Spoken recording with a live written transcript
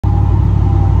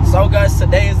So guys,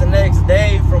 today is the next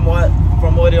day from what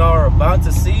y'all are about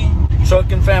to see.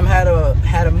 Trucking fam had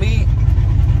a meet,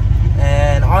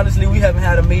 and honestly we haven't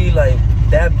had a meet like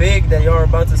that big that y'all are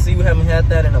about to see. We haven't had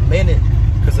that in a minute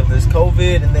because of this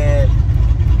COVID, and then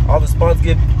all the spots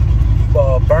get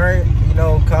burnt. You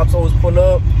know, cops always pull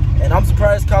up, and I'm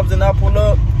surprised cops did not pull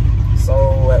up.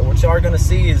 So what y'all are gonna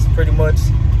see is pretty much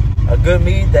a good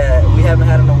meet that we haven't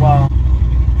had in a while.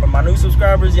 For my new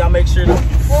subscribers, y'all make sure to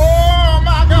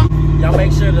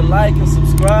make sure to like and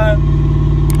subscribe.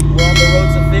 We're on the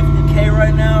road to 50K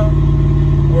right now.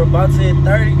 We're about to hit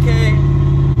 30K.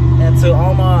 And to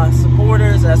all my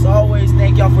supporters, as always,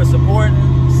 thank y'all for supporting,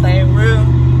 staying real,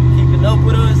 keeping up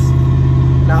with us.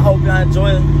 And I hope y'all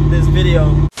enjoy this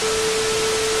video.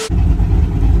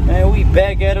 Man, we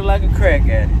back at it like a crack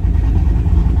at it.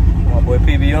 My boy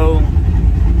PBO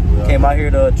came out here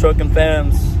to Trucking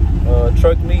Fam's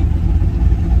truck meet.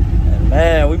 And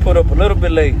man, we put up a little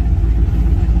bit late.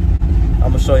 I'm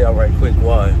gonna show y'all right quick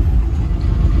why.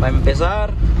 Para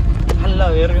empezar, a la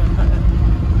verga.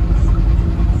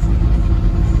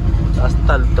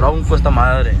 Hasta el tronco esta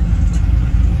madre.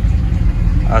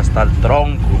 Hasta el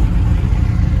tronco.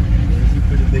 It's a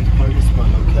pretty big parking spot,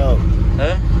 no cap.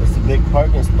 Eh? It's a big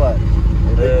parking spot.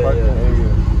 A big parking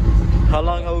area. How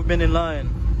long have we been in line?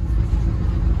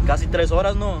 Casi 3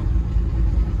 horas, no?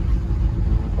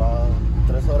 Va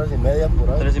 3 horas y media por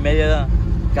ahí. 3 y media,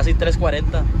 casi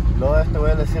 3:40. Luego este voy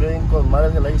a decir bien con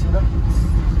mares de la isla.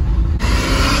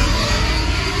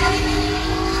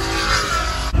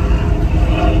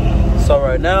 So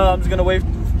right now I'm just gonna wait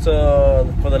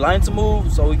for the line to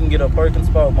move so we can get a parking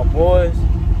spot with my boys.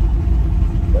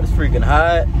 But it's freaking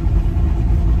hot.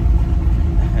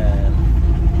 And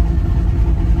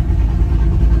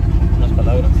unas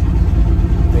palabras.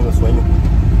 Tengo sueño.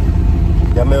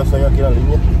 Ya me dio sueño aquí en la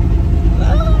línea.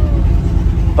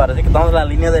 Parece que estamos en la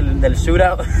línea del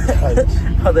shootout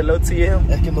o del OTM.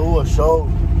 Es que no hubo show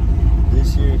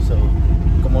this year, so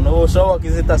como no hubo show, aquí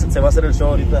se va a hacer el show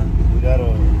ahorita. We gotta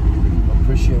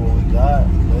appreciate what we got.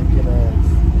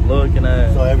 Looking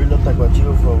at. So every little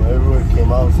Tacuaches from everywhere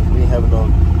came out since we haven't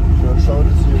no show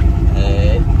this year.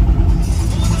 Hey.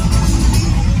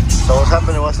 So what's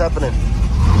happening? What's happening?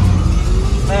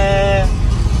 Man,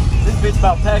 this bitch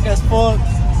about packed as fuck.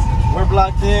 We're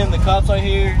blocked in. The cops are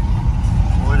here.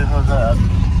 Where the hell's that? I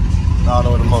don't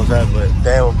know where the most at, but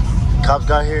damn, cops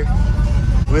got here.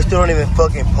 We still don't even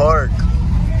fucking park.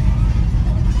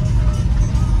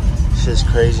 Shit's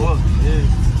crazy. Oh, yeah.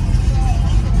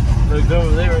 Look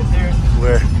over there, right there.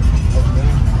 Where? Over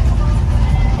there.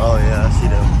 Oh yeah, I see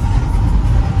them.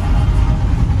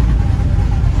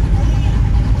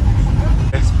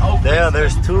 Damn,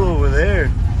 there's 2 over there,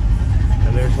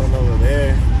 and there's one over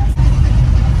there.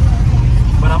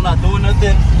 But I'm not doing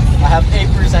nothing. I have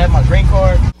papers, I have my green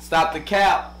card. Stop the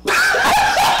cap. We're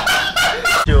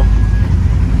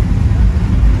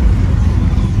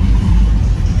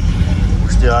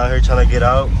still out here trying to get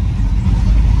out.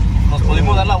 Nos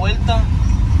pudimos dar la vuelta.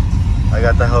 I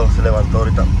got that hoe, se levantó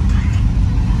ahorita.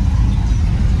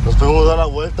 Nos pudimos dar la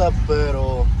vuelta,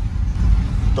 pero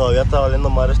todavía está valiendo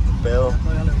madre este pedo.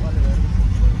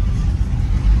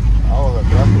 Vamos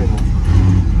atrás, primo.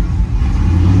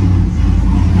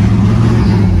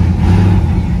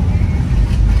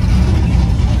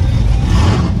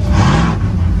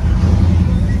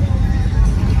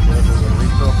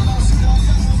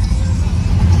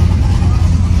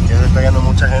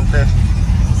 Mucha gente,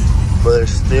 but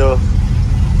there's still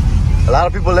a lot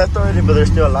of people left already, but there's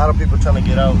still a lot of people trying to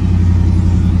get out.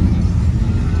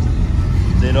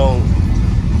 They don't,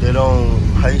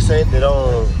 how you say it?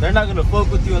 They're not gonna fuck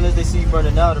with you unless they see you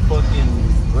burning out or fucking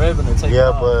revving or taking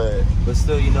off. But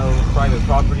still, you know, private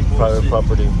property bullshit. Private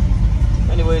property.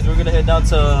 Anyways, we're gonna head down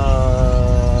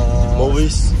to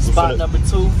movies. Spot number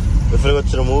 2. We're gonna go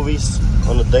to the movies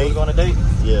on a date. We're going on a date?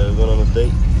 Yeah, we're going on a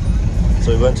date. So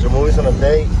we went to the movies on a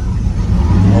date,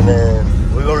 and then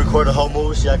we're gonna record the whole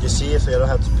movie so y'all can see it, so y'all don't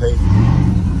have to pay.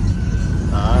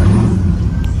 Alright.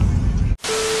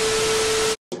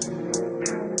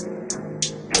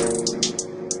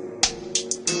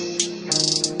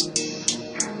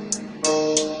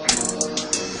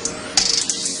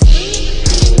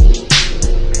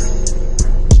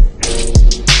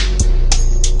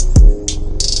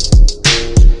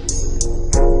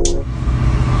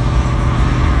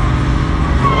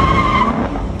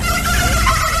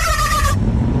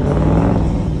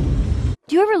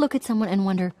 Look at someone and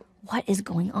wonder what is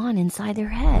going on inside their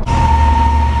head.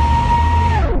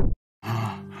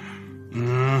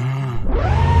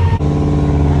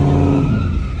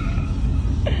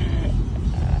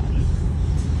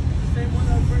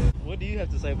 What do you have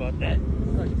to say about that?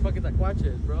 Like fucking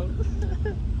Tacuaches, bro.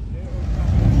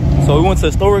 So we went to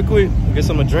the store real quick, get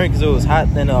something to drink because it was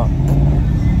hot. Then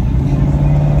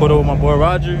put over my boy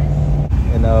Roger,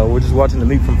 and we're just watching the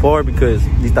meat from far because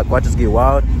these Tacuaches get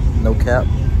wild. No cap.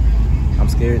 I'm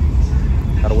scared.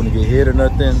 I don't want to get hit or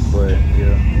nothing, but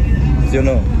yeah. ¿Sí o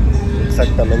no?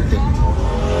 Exactamente.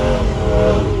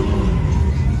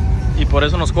 Y por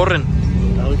eso nos corren.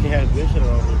 Now we can have vision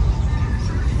around here.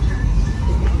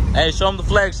 Hey, show them the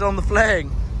flag, show them the flag.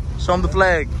 Show them the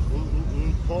flag.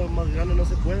 Un polo más grande no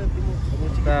se puede, primo.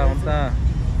 Está.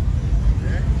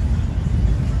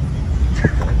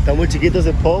 Está muy chiquito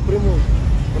ese pole, primo.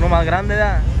 Uno más grande,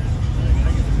 ya.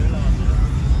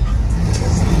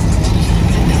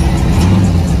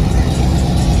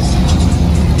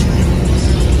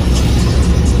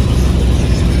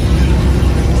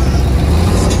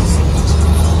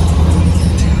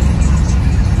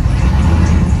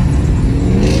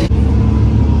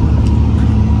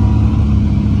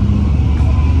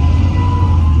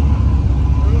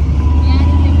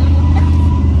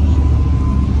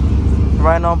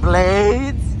 Riding on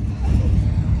blades.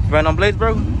 Riding on blades,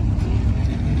 bro?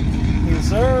 Yes,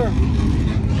 sir.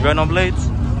 Riding on blades?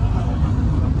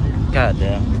 God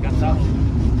damn.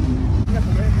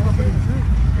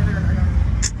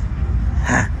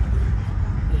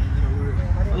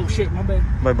 Oh shit, my bad.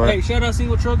 Bye bye. Hey, shout out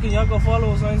Single Truck and y'all go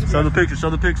follow us on Instagram. Show the picture, show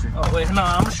the picture. Oh wait, no,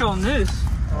 I'm gonna show them this.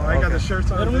 Oh, I got the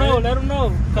shirts on. Let them know, let them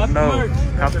know. Cop the merch.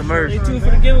 Cop the merch. Stay tuned for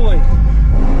the giveaway.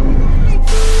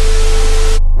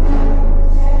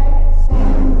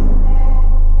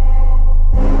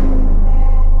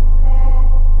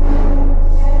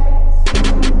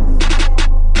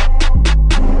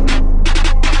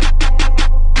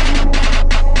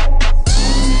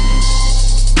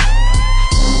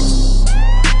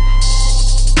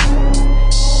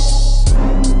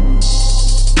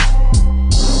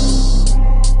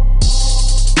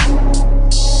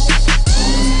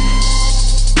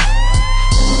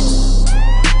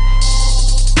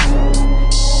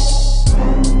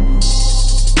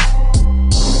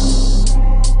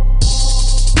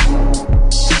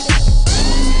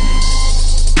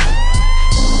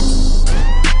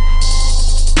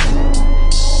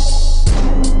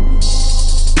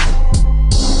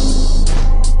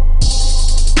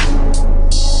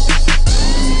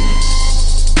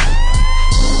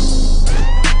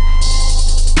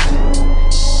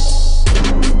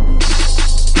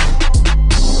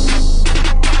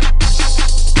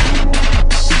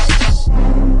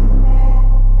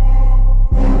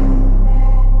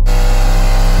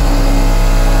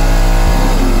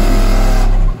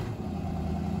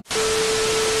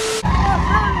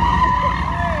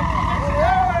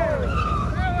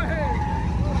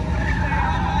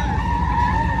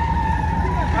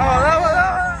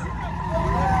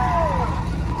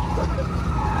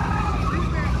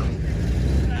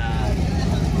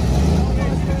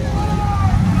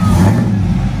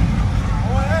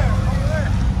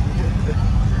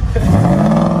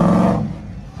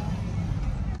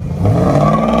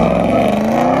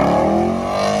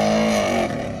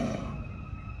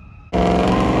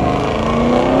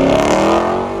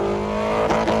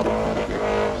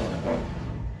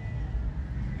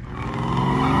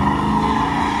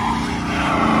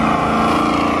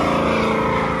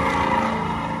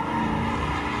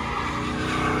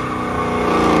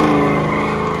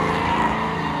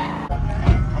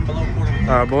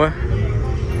 Alright, boy.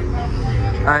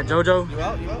 Alright, Jojo. You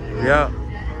out? Yeah.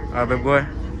 Alright, big boy.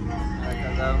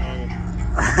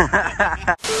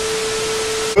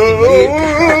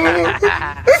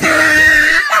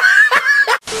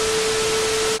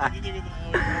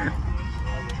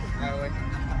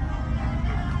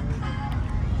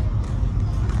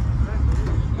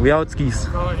 We out skis.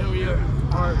 Oh, here we are.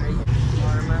 Alright,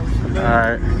 man.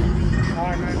 Alright.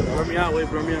 Alright, man. Blur me out, wait,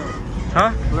 blur me out.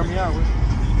 Huh? Blur me out, wait.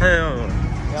 Hell.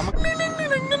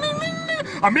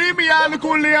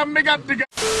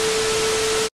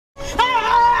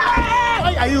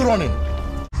 Are you running?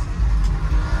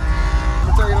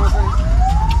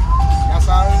 Ya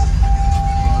sabes.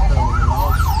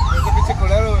 Ese pinche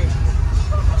colero, güey.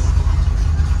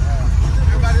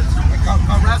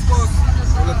 Carrascos,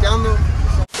 boleteando.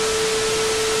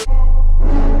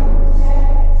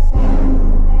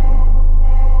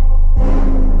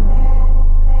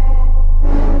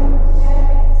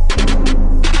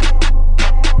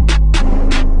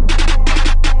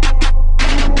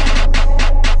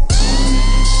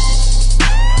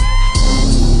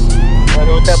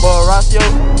 With that boy Horacio.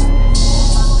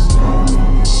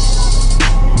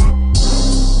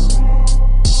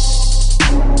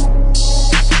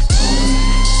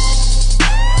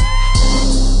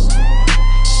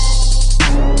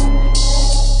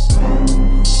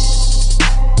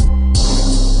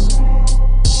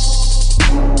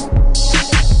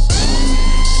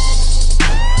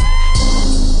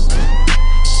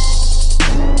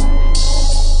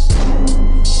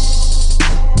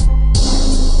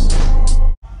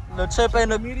 chip in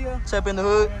the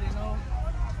hood.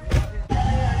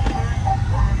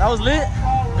 That was lit.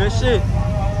 Good shit.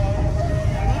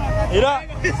 Mira.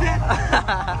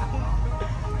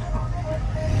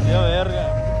 Yo, verga.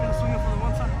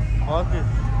 Fuck it.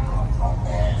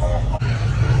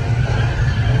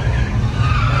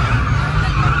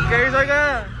 ¿Qué hizo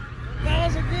acá?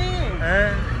 ¿Estás aquí?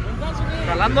 ¿Estás aquí?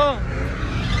 ¿Jalando?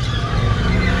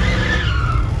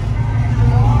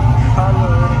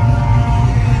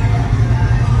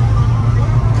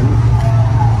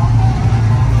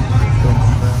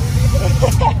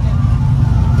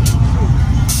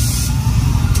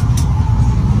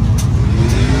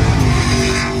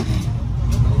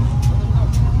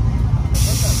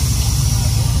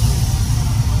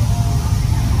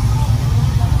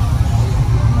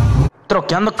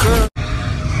 Troqueando que...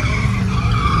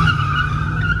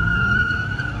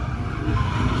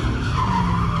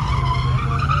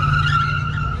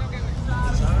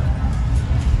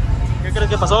 ¿Qué crees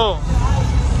que pasó?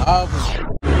 Ah,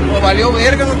 pues valió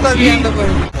verga, no estás viendo, pues.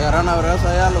 Agarran abrazo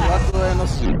allá a los vatos, no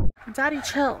sé. Daddy,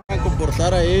 chill. A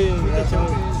comportar ahí,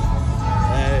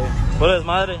 Pura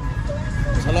desmadre.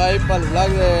 solo ahí para el vlog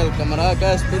del camarada acá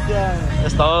de Spitia.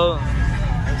 Es todo.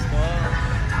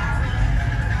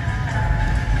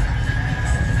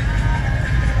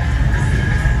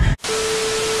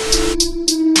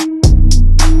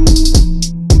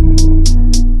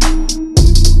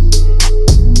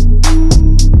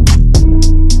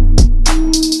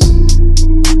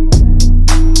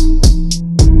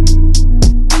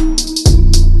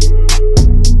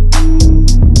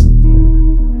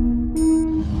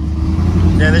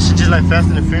 Yeah, this shit just like Fast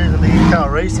and the Furious when they get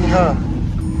out racing, huh?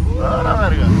 Ahora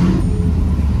verga.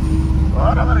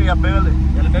 Ahora verga, pégale.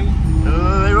 ¿Ya le pego?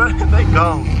 They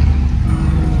gone.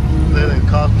 The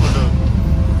cops pulled up.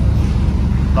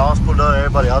 Laws pulled up,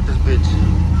 everybody out this bitch.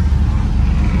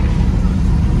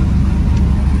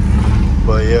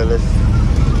 But yeah, I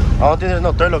don't think there's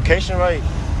no third location, right?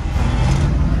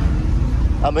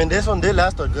 I mean, this one did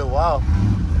last a good while.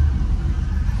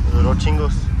 The little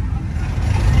chingos.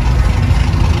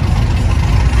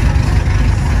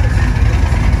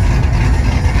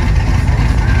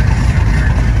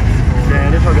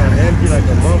 Man, this one got empty like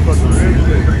a motherfucker real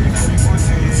quick.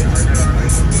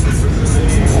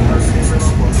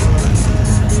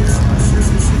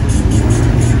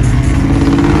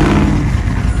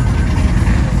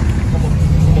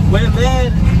 Como pueden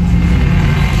ver,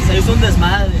 se hizo un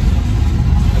desmadre.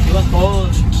 Aquí van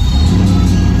todos.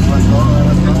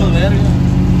 Estos verga.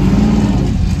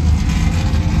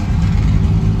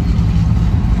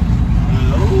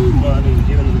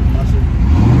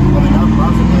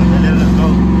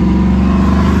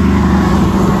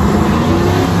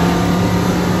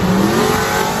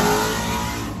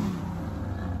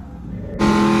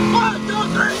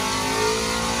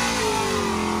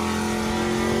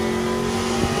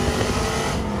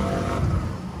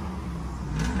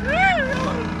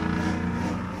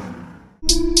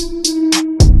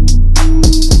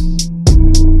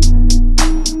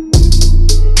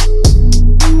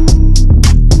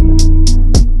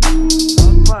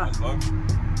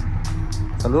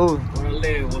 Salud.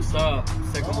 Órale, what's up?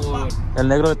 El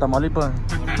negro de Tamaulipas.